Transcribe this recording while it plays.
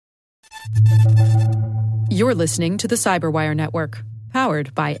You're listening to the Cyberwire Network,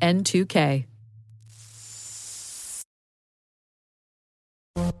 powered by N2K.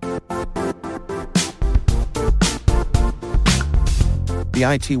 The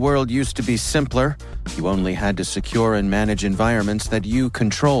IT world used to be simpler. You only had to secure and manage environments that you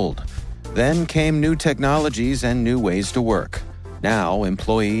controlled. Then came new technologies and new ways to work. Now,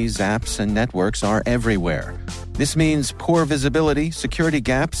 employees, apps, and networks are everywhere. This means poor visibility, security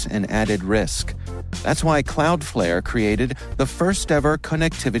gaps, and added risk. That's why Cloudflare created the first-ever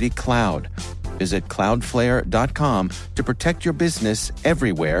connectivity cloud. Visit cloudflare.com to protect your business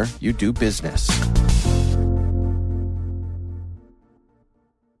everywhere you do business.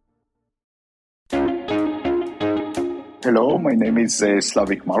 Hello, my name is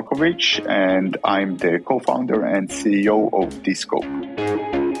Slavik Markovich, and I'm the co-founder and CEO of Descope.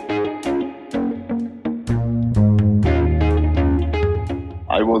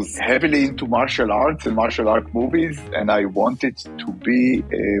 I was heavily into martial arts and martial art movies, and I wanted to be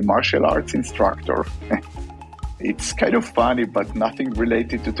a martial arts instructor. It's kind of funny, but nothing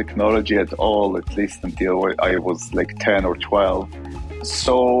related to technology at all, at least until I was like 10 or 12.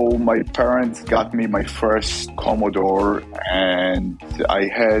 So my parents got me my first Commodore, and I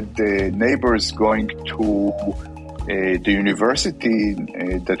had neighbors going to the university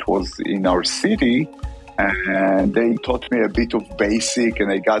that was in our city, and they taught me a bit of BASIC,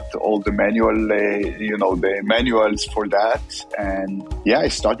 and I got all the the manuals for that. And yeah, I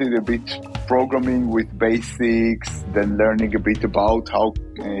started a bit programming with BASICs, then learning a bit about how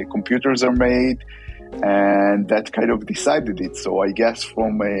computers are made. And that kind of decided it. So I guess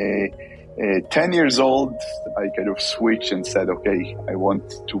from 10 years old, I kind of switched and said, okay, I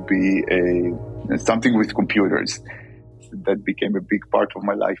want to be something with computers. That became a big part of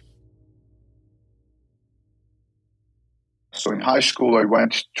my life. So in high school, I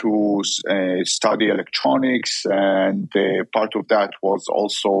went to study electronics, and part of that was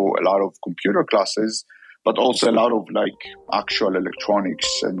also a lot of computer classes, but also a lot of actual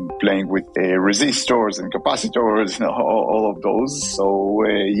electronics and playing with resistors and capacitors and all of those. So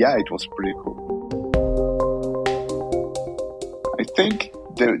it was pretty cool. I think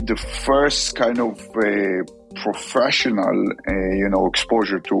the first kind of professional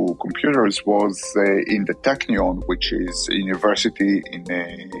exposure to computers was in the Technion, which is a university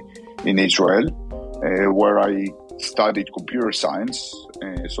in Israel, where I studied computer science.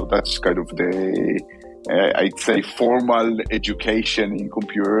 So that's kind of I'd say formal education in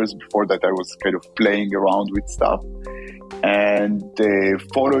computers. Before that, I was kind of playing around with stuff. And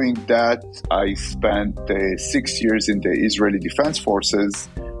following that, I spent 6 years in the Israeli Defense Forces,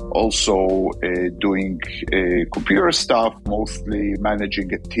 also doing computer stuff, mostly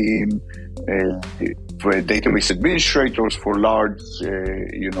managing a team for database administrators for large,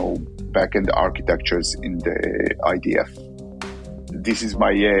 backend architectures in the IDF. This is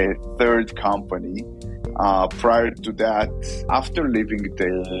my third company. Prior to that, after leaving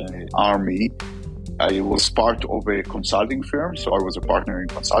the army, I was part of a consulting firm. So I was a partner in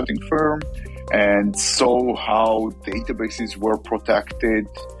a consulting firm and saw how databases were protected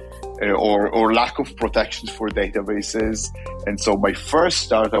or lack of protections for databases. And so my first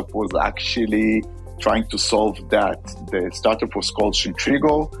startup was actually trying to solve that. The startup was called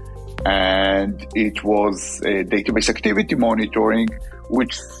Sentrigo, and it was a database activity monitoring,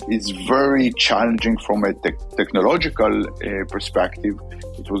 which is very challenging from a technological perspective.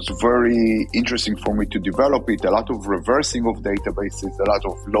 It was very interesting for me to develop it, a lot of reversing of databases, a lot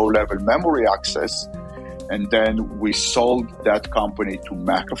of low-level memory access. And then we sold that company to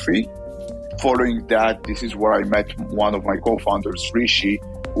McAfee. Following that, this is where I met one of my co-founders, Rishi,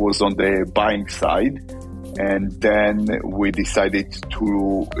 who was on the buying side. And then we decided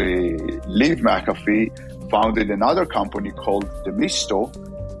to leave McAfee, founded another company called Demisto,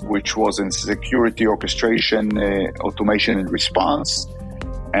 which was in security orchestration, automation, and response,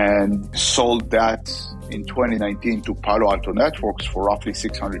 and sold that in 2019 to Palo Alto Networks for roughly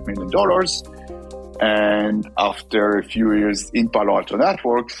 $600 million. And after a few years in Palo Alto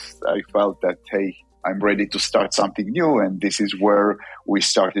Networks, I felt that, hey, I'm ready to start something new. And this is where we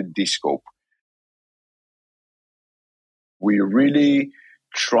started Descope. We really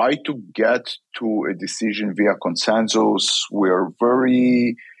try to get to a decision via consensus. We're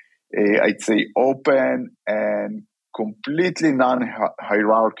very, I'd say, open and completely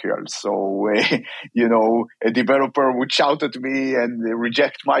non-hierarchical. So, a developer would shout at me and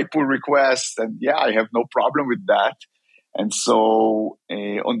reject my pull request. And yeah, I have no problem with that. And so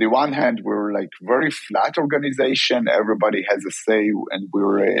on the one hand, we're like very flat organization. Everybody has a say and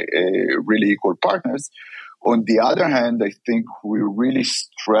we're really equal partners. On the other hand, I think we really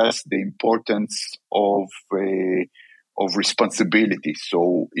stress the importance of responsibility.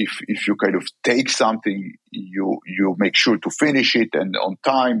 So if you kind of take something, you make sure to finish it and on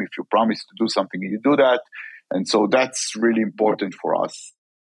time. If you promise to do something, you do that. And so that's really important for us.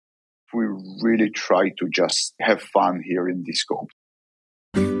 We really try to just have fun here in Descope.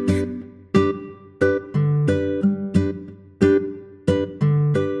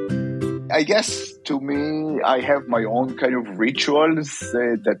 I guess to me, I have my own kind of rituals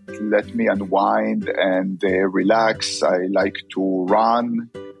that let me unwind and relax. I like to run,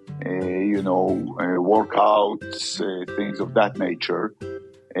 workouts, things of that nature.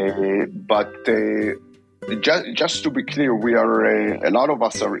 But just to be clear, we are a lot of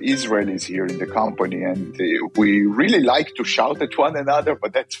us are Israelis here in the company, and we really like to shout at one another,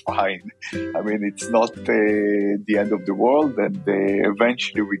 but that's fine. I mean, it's not the end of the world, and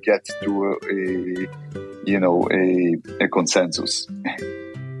eventually we get to a consensus.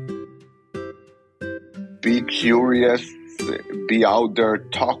 Be curious, be out there,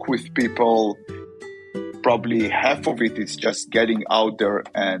 talk with people. Probably half of it is just getting out there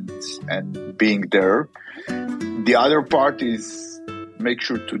and being there. The other part is make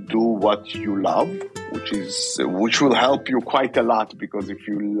sure to do what you love, which will help you quite a lot, because if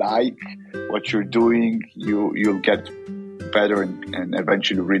you like what you're doing, you'll get better and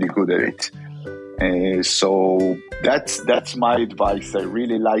eventually really good at it. So that's my advice. I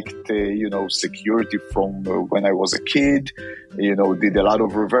really liked security from when I was a kid. Did a lot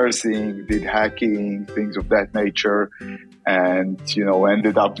of reversing, did hacking, things of that nature, and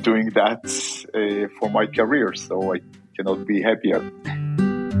ended up doing that for my career. So I cannot be happier.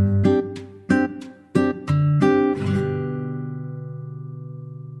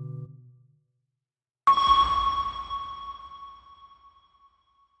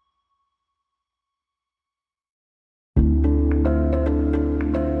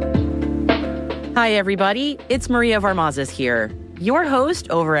 Hi, everybody. It's Maria Varmazes here, your host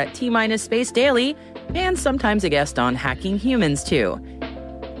over at T-Minus Space Daily, and sometimes a guest on Hacking Humans, too.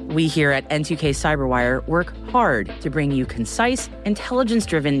 We here at N2K Cyberwire work hard to bring you concise,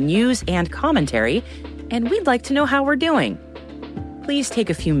 intelligence-driven news and commentary, and we'd like to know how we're doing. Please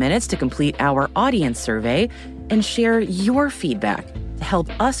take a few minutes to complete our audience survey and share your feedback to help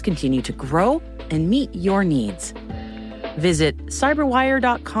us continue to grow and meet your needs. Visit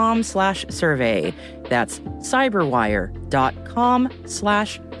cyberwire.com/survey. That's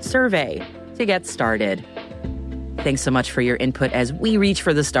cyberwire.com/survey to get started. Thanks so much for your input as we reach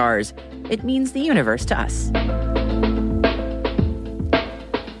for the stars. It means the universe to us.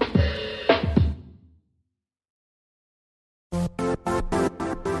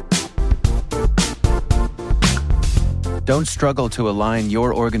 Don't struggle to align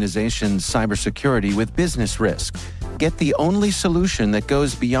your organization's cybersecurity with business risk. Get the only solution that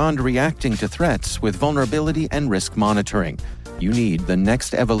goes beyond reacting to threats with vulnerability and risk monitoring. You need the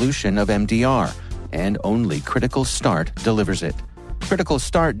next evolution of MDR, and only Critical Start delivers it. Critical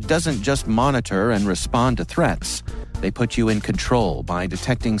Start doesn't just monitor and respond to threats. They put you in control by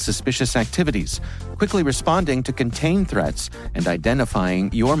detecting suspicious activities, quickly responding to contain threats, and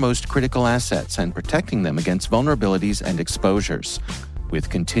identifying your most critical assets and protecting them against vulnerabilities and exposures. With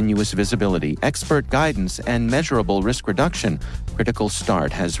continuous visibility, expert guidance, and measurable risk reduction, Critical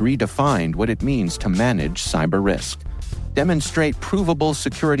Start has redefined what it means to manage cyber risk. Demonstrate provable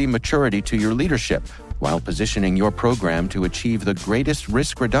security maturity to your leadership while positioning your program to achieve the greatest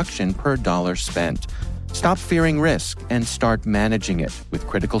risk reduction per dollar spent. Stop fearing risk and start managing it with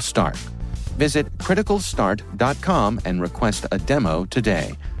Critical Start. Visit criticalstart.com and request a demo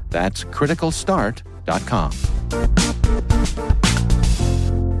today. That's criticalstart.com.